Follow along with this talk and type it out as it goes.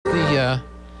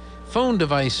phone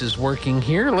device is working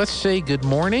here. Let's say good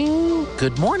morning.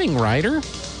 Good morning, Ryder.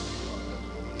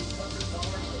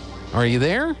 Are you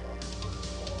there?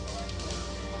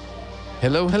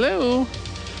 Hello, hello.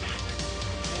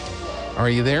 Are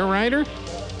you there, Ryder?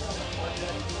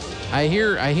 I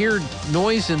hear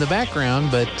noise in the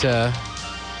background, but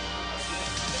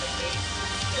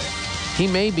he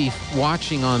may be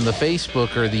watching on the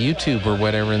Facebook or the YouTube or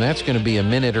whatever, and that's going to be a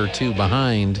minute or two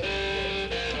behind.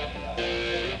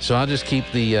 So I'll just keep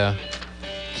the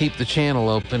channel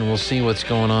open. We'll see what's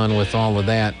going on with all of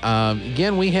that.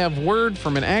 Again, we have word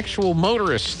from an actual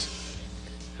motorist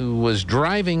who was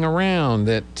driving around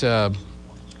that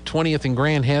 20th and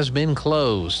Grand has been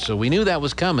closed. So we knew that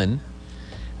was coming.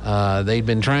 They'd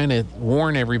been trying to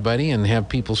warn everybody and have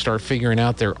people start figuring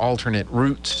out their alternate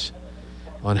routes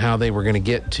on how they were going to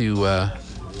get to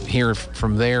here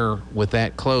from there with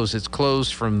that close. It's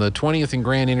closed from the 20th and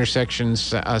Grand intersection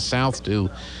south to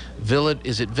Villa.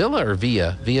 Is it Villa or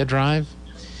Via? Via Drive?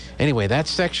 Anyway, that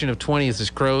section of 20th is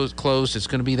closed. It's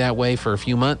going to be that way for a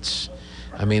few months.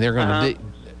 I mean, they're going to...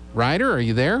 Ryder, are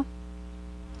you there?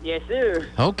 Yes, sir.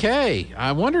 Okay.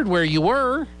 I wondered where you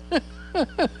were.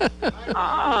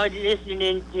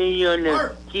 Listening to you on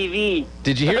the TV.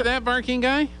 Did you hear that, barking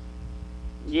guy?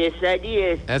 Yes, I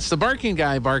did. That's the barking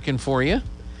guy barking for you.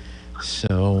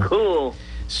 So cool.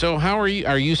 So how are you?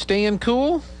 Are you staying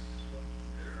cool?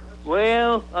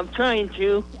 Well, I'm trying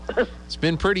to. It's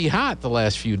been pretty hot the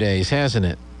last few days, hasn't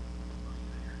it?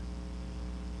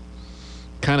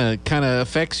 Kind of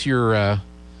affects your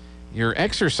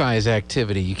exercise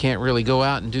activity. You can't really go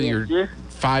out and do your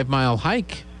 5-mile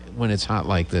hike when it's hot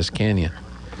like this, can you?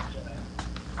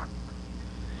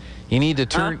 You need to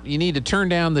turn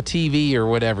down the TV or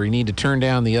whatever. You need to turn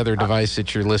down the other device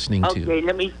that you're listening to. Okay,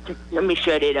 let me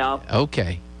shut it off.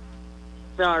 Okay.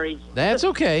 Sorry. That's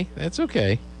okay. That's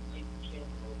okay.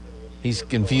 He's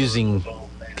confusing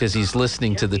because he's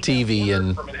listening to the TV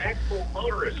and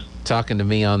talking to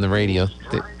me on the radio.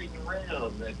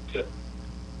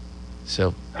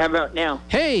 So. How about now?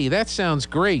 Hey, that sounds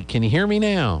great. Can you hear me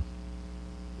now?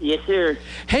 Yes, sir.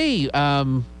 Hey,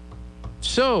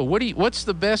 so what's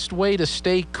the best way to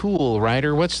stay cool,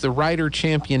 Ryder? What's the Ryder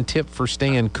Champion tip for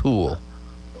staying cool?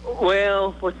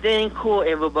 Well, for staying cool,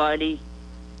 everybody,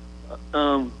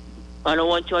 I don't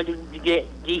want y'all to get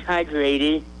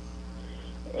dehydrated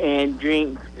and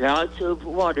drink lots of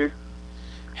water.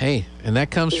 Hey, and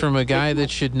that comes from a guy that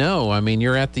should know. I mean,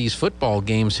 you're at these football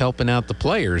games helping out the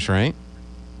players, right?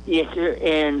 Yes, sir.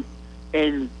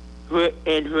 And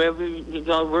whoever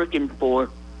y'all working for,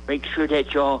 make sure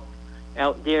that y'all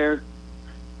out there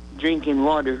drinking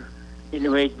water in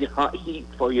the hot heat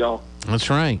for y'all. That's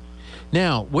right.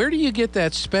 Now, where do you get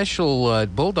that special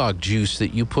bulldog juice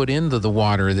that you put into the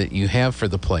water that you have for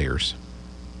the players?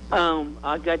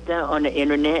 I got that on the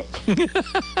internet.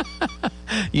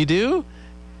 You do?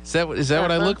 Is that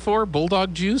what I look for?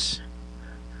 Bulldog juice?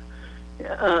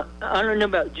 I don't know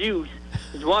about juice.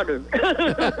 It's water.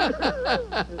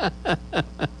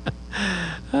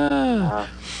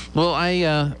 Well,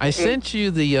 I sent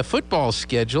you the football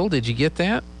schedule. Did you get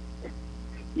that?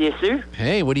 Yes, sir.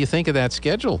 Hey, what do you think of that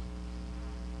schedule?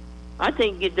 I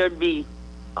think it'd be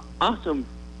awesome.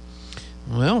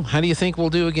 Well, how do you think we'll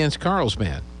do against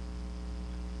Carlsbad?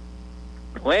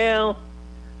 Well,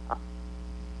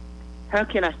 how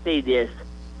can I say this?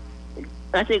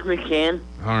 I think we can.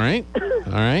 All right.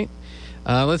 All right.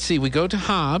 Let's see. We go to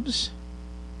Hobbs.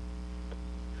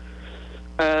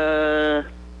 I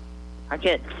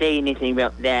can't say anything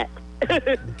about that.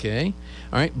 Okay.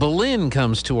 All right. Berlin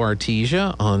comes to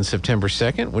Artesia on September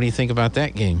 2nd. What do you think about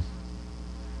that game?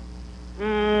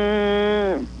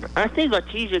 I think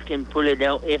Artesia can pull it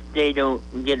out if they don't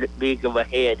get it big of a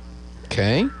head.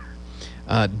 Okay.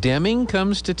 Deming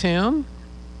comes to town.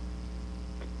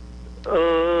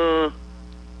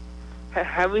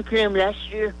 Have we played them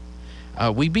last year?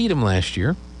 We beat them last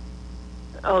year.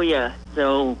 Oh, yeah.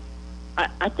 So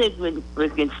I think we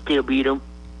can still beat them.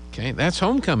 Okay. That's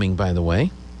homecoming, by the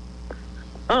way.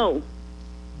 Oh.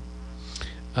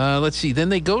 Let's see. Then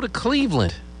they go to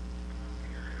Cleveland.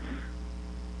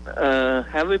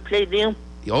 Have we played them?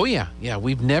 Oh, yeah. Yeah,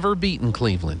 we've never beaten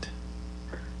Cleveland.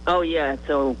 Oh, yeah.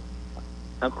 So,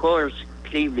 of course,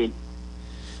 Cleveland.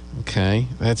 Okay.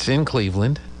 That's in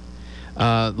Cleveland.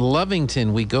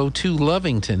 Lovington, we go to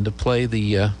Lovington to play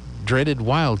the dreaded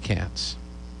Wildcats.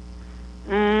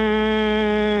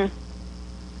 I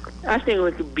think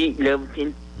we could beat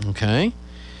Lovington. Okay.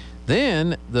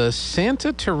 Then the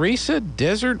Santa Teresa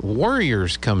Desert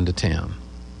Warriors come to town.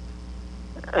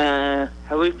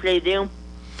 Have we played them?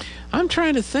 I'm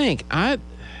trying to think. I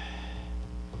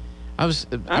I was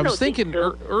don't thinking think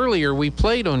so. earlier we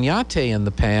played Oñate in the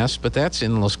past, but that's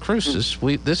in Las Cruces.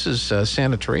 This is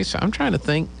Santa Teresa. I'm trying to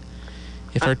think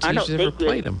if I don't Artesia's ever think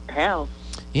played them. How?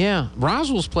 Yeah,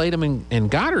 Roswell's played them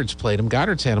and Goddard's played them.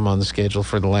 Goddard's had them on the schedule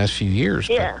for the last few years.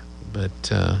 Yeah.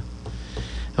 But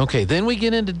okay, then we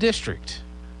get into district.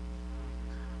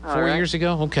 All 4 right. years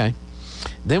ago? Okay.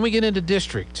 Then we get into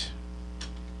district.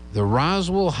 The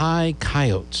Roswell High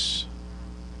Coyotes.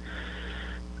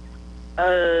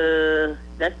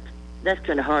 That's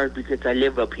kind of hard because I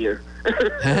live up here.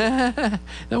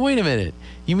 Now, wait a minute.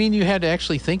 You mean you had to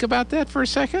actually think about that for a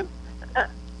second?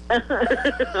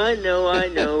 I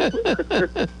know.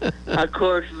 Of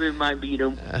course, we might beat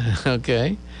them.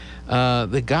 Okay.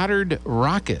 The Goddard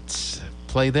Rockets.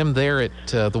 Play them there at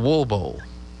the Wool Bowl.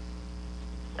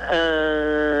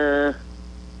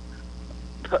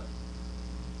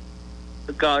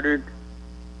 Goddard.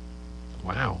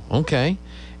 Wow. Okay.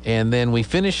 And then we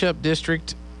finish up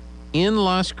district in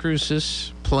Las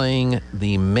Cruces playing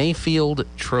the Mayfield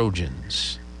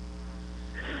Trojans.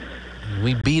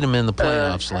 We beat them in the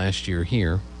playoffs last year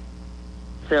here.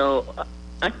 So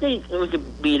I think we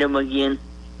could beat them again.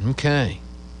 Okay.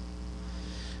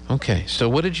 Okay. So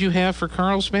what did you have for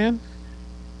Carlsbad?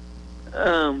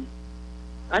 I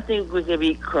think we could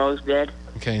beat Carlsbad.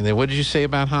 Okay. And then what did you say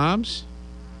about Hobbs?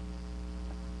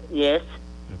 Yes.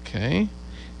 Okay.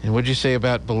 And what did you say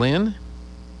about Berlin?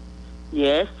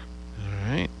 Yes. All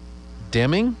right.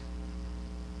 Deming?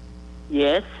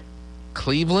 Yes.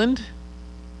 Cleveland?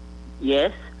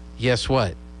 Yes. Yes,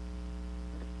 what?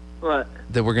 What?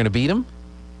 That we're going to beat them?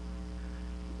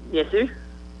 Yes, sir.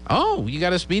 Oh, you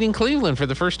got us beating Cleveland for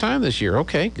the first time this year.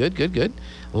 Okay, good.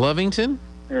 Lovington?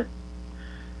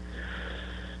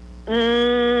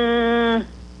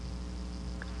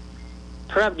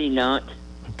 Probably not.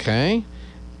 Okay.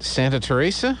 Santa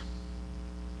Teresa?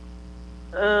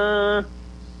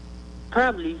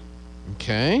 Probably.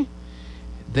 Okay.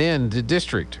 Then the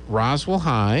district, Roswell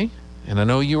High. And I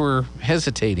know you were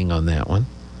hesitating on that one.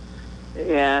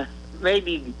 Yeah,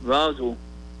 maybe Roswell.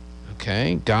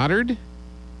 Okay. Goddard?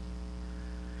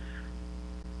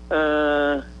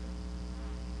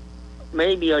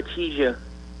 Maybe Artesia.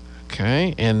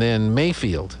 Okay. And then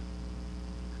Mayfield.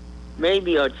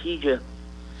 Maybe Artesia.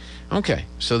 Okay.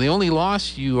 So the only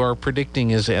loss you are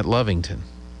predicting is at Lovington.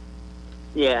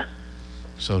 Yeah.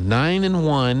 So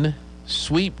 9-1,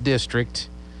 sweep district,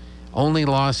 only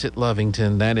loss at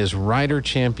Lovington. That is Ryder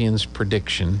Champion's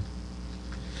prediction.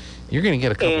 You're going to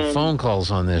get a couple phone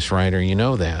calls on this, Ryder. You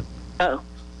know that. Oh.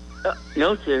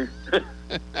 No, sir.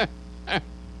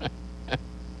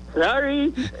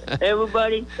 Sorry,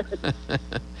 everybody.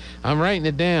 I'm writing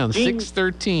it down.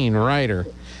 613, Ryder.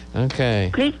 Okay.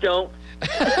 Please don't.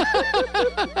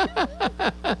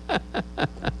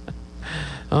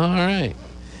 All right.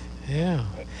 Yeah.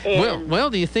 Well,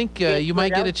 do you think you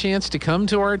might get a chance to come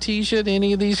to Artesia at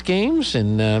any of these games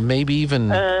and maybe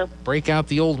even break out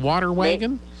the old water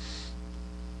wagon?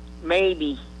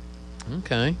 Maybe.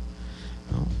 Okay.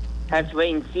 Well, have to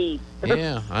wait and see.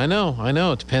 Yeah, I know.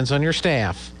 It depends on your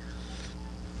staff.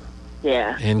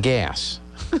 Yeah. And gas.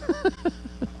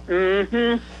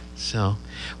 Mm-hmm. So,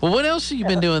 well, what else have you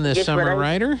been doing this summer,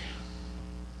 Ryder?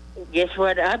 Guess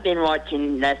what I've been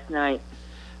watching last night?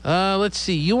 Let's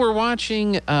see. You were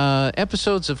watching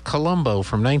episodes of Columbo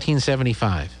from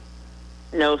 1975.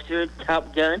 No, sir.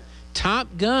 Top Gun. Top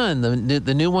Gun,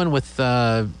 the new one with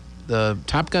the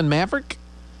Top Gun Maverick?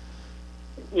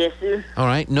 Yes, sir. All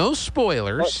right. No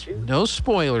spoilers. No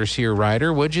spoilers here,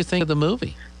 Ryder. What'd you think of the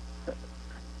movie?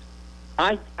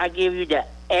 I give you the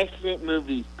excellent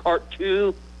movie. Part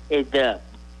 2 is the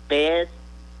best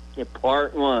than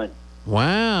Part 1.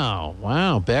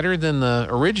 Wow. Better than the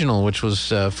original, which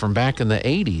was from back in the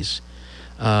 80s.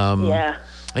 Yeah.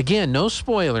 Again, no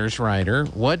spoilers, Ryder.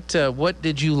 What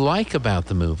did you like about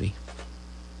the movie?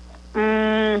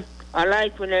 I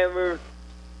like whenever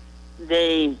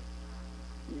they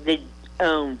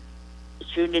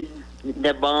shooting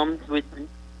the bombs with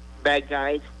bad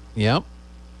guys. Yep.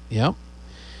 Did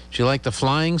you like the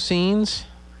flying scenes?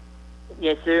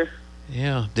 Yes, sir.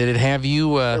 Yeah. Did it have you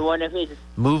One of his,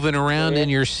 moving around in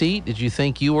your seat? Did you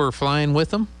think you were flying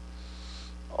with them?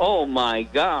 oh my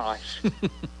gosh.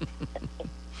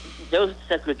 Those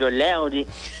suckers were loud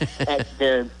at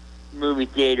the movie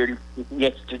theater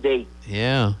yesterday.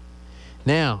 Yeah.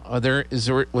 Now,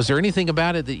 was there anything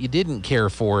about it that you didn't care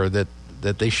for that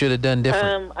they should have done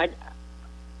different?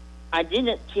 I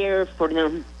didn't care for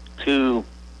them to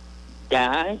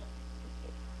die,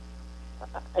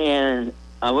 and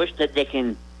I wish that they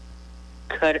can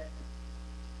cut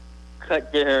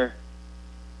their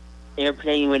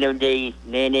airplane whenever they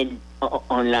landed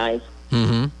on live.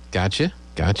 Gotcha.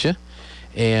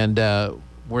 And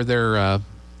were there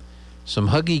some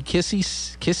huggy,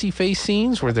 kissy face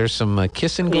scenes? Were there some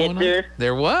kissing going on? Sir.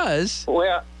 There was.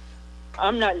 Well,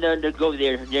 I'm not allowed to go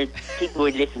there. There's people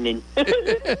listening.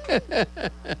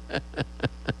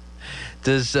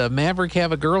 Does Maverick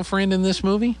have a girlfriend in this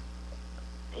movie?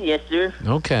 Yes, sir.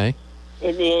 Okay.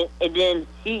 And then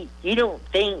he don't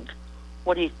think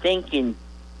what he's thinking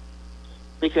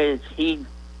because he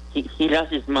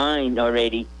lost his mind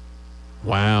already.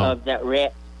 Wow. Of that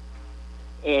rat,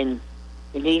 and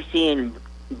he's seeing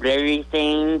blurry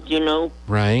things,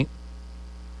 Right.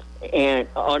 And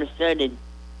all of a sudden,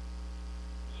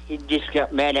 he just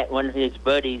got mad at one of his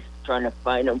buddies trying to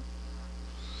fight him.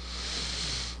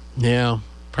 Yeah,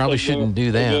 probably shouldn't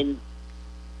do that.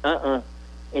 And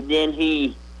then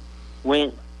he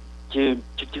went to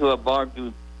a bar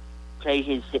to play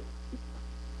his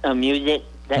music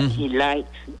that he likes.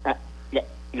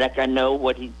 Like I know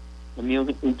what the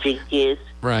music is.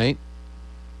 Right.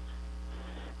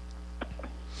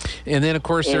 And then, of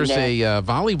course, there's a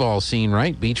volleyball scene,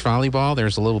 right? Beach volleyball.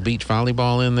 There's a little beach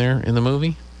volleyball in there in the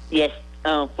movie. Yes,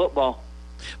 football.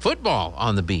 Football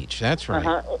on the beach. That's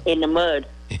right. In the mud.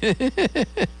 In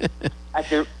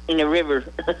the river.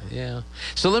 Yeah.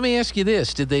 So let me ask you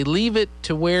this. Did they leave it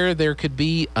to where there could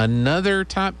be another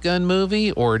Top Gun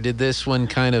movie, or did this one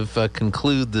kind of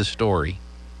conclude the story?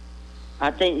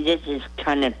 I think this is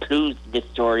kind of clues the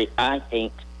story, I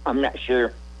think. I'm not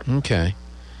sure. Okay.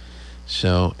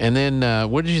 So, and then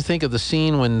what did you think of the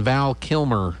scene when Val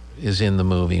Kilmer is in the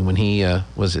movie? When he,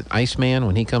 was it Iceman,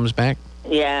 when he comes back?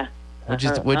 Yeah. What'd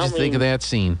you think of that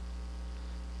scene?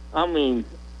 I mean,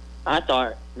 I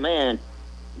thought, man,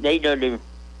 they didn't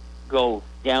go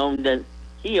down the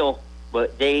hill,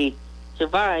 but they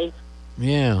survived.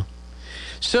 Yeah.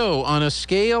 So, on a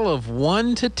scale of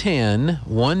 1 to 10,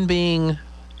 1 being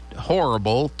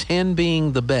horrible, 10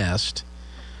 being the best,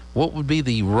 what would be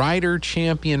the Ryder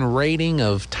Champion rating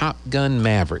of Top Gun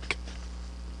Maverick?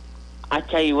 I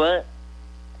tell you what,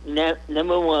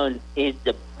 number 1 is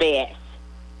the best.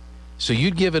 So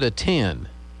you'd give it a 10?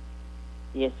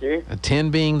 Yes, sir. A 10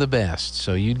 being the best.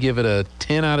 So you'd give it a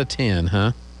 10 out of 10,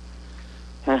 huh?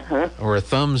 Uh-huh. Or a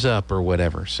thumbs up or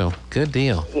whatever. So, good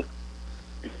deal.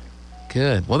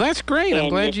 Good. Well, that's great. I'm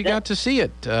glad you got to see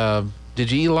it.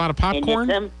 Did you eat a lot of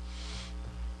popcorn?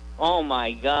 Oh,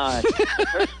 my God.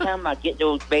 First time I get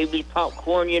those baby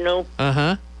popcorn,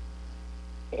 Uh-huh.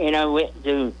 And I went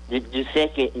to the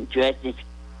second to ask this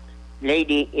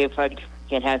lady if I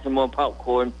can have some more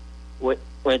popcorn with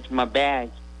my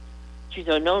bag. She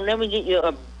said, no, let me get you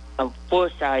a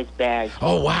 4-size bag.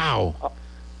 Oh, wow.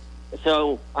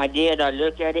 So I did. I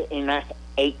looked at it, and I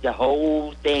ate the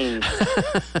whole thing.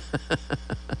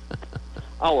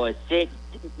 I was sick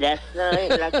last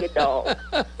night like a dog.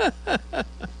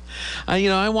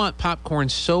 I want popcorn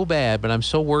so bad, but I'm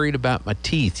so worried about my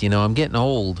teeth. I'm getting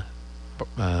old,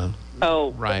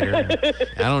 Ryder.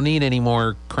 I don't need any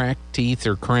more cracked teeth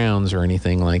or crowns or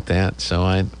anything like that.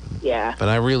 So Yeah. But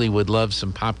I really would love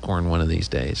some popcorn one of these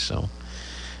days. So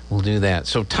we'll do that.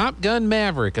 So Top Gun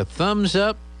Maverick, a thumbs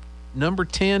up. Number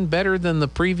 10, better than the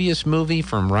previous movie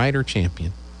from Ryder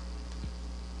Champion.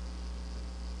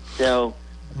 So,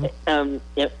 am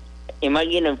I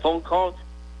getting phone calls?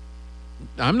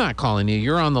 I'm not calling you.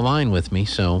 You're on the line with me,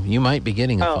 so you might be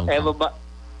getting a phone call.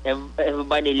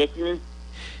 Everybody listening?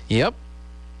 Yep.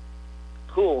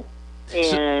 Cool.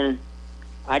 And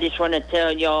I just want to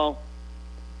tell y'all,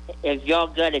 if y'all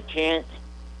got a chance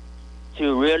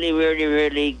to really, really,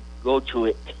 really go to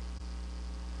it.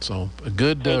 So a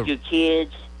good... Take your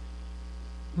kids.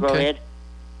 Go ahead.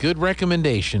 Good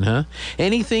recommendation, huh?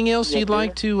 Anything else you'd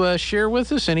like to share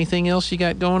with us? Anything else you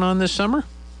got going on this summer?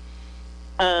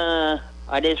 I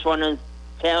just want to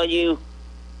tell you,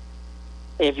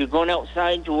 if you're going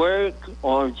outside to work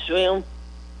or swim,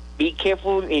 be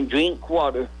careful and drink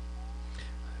water.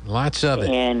 Lots of it.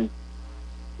 And,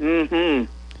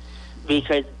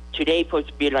 because today's supposed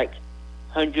to be like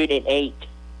 108.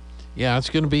 Yeah, it's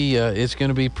going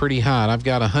to be pretty hot. I've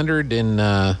got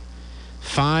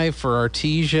 105 for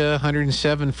Artesia,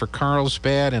 107 for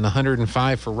Carlsbad, and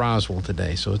 105 for Roswell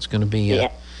today. So it's going to be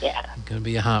going to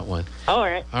be a hot one. All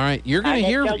right. All right, you're going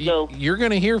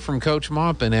to hear from Coach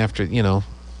Maupin after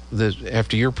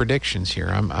after your predictions here.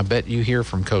 I bet you hear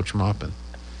from Coach Maupin.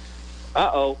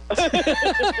 Uh-oh.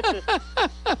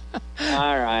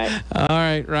 All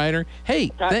right, Ryder. Hey,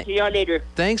 talk to y'all later.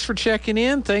 Thanks for checking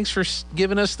in. Thanks for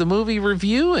giving us the movie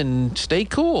review, and stay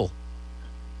cool.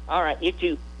 All right, you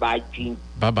too. Bye, Gene.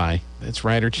 Bye-bye. That's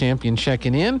Ryder Champion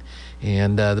checking in.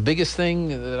 And the biggest thing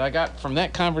that I got from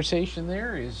that conversation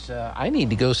there is I need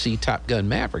to go see Top Gun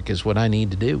Maverick is what I need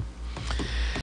to do.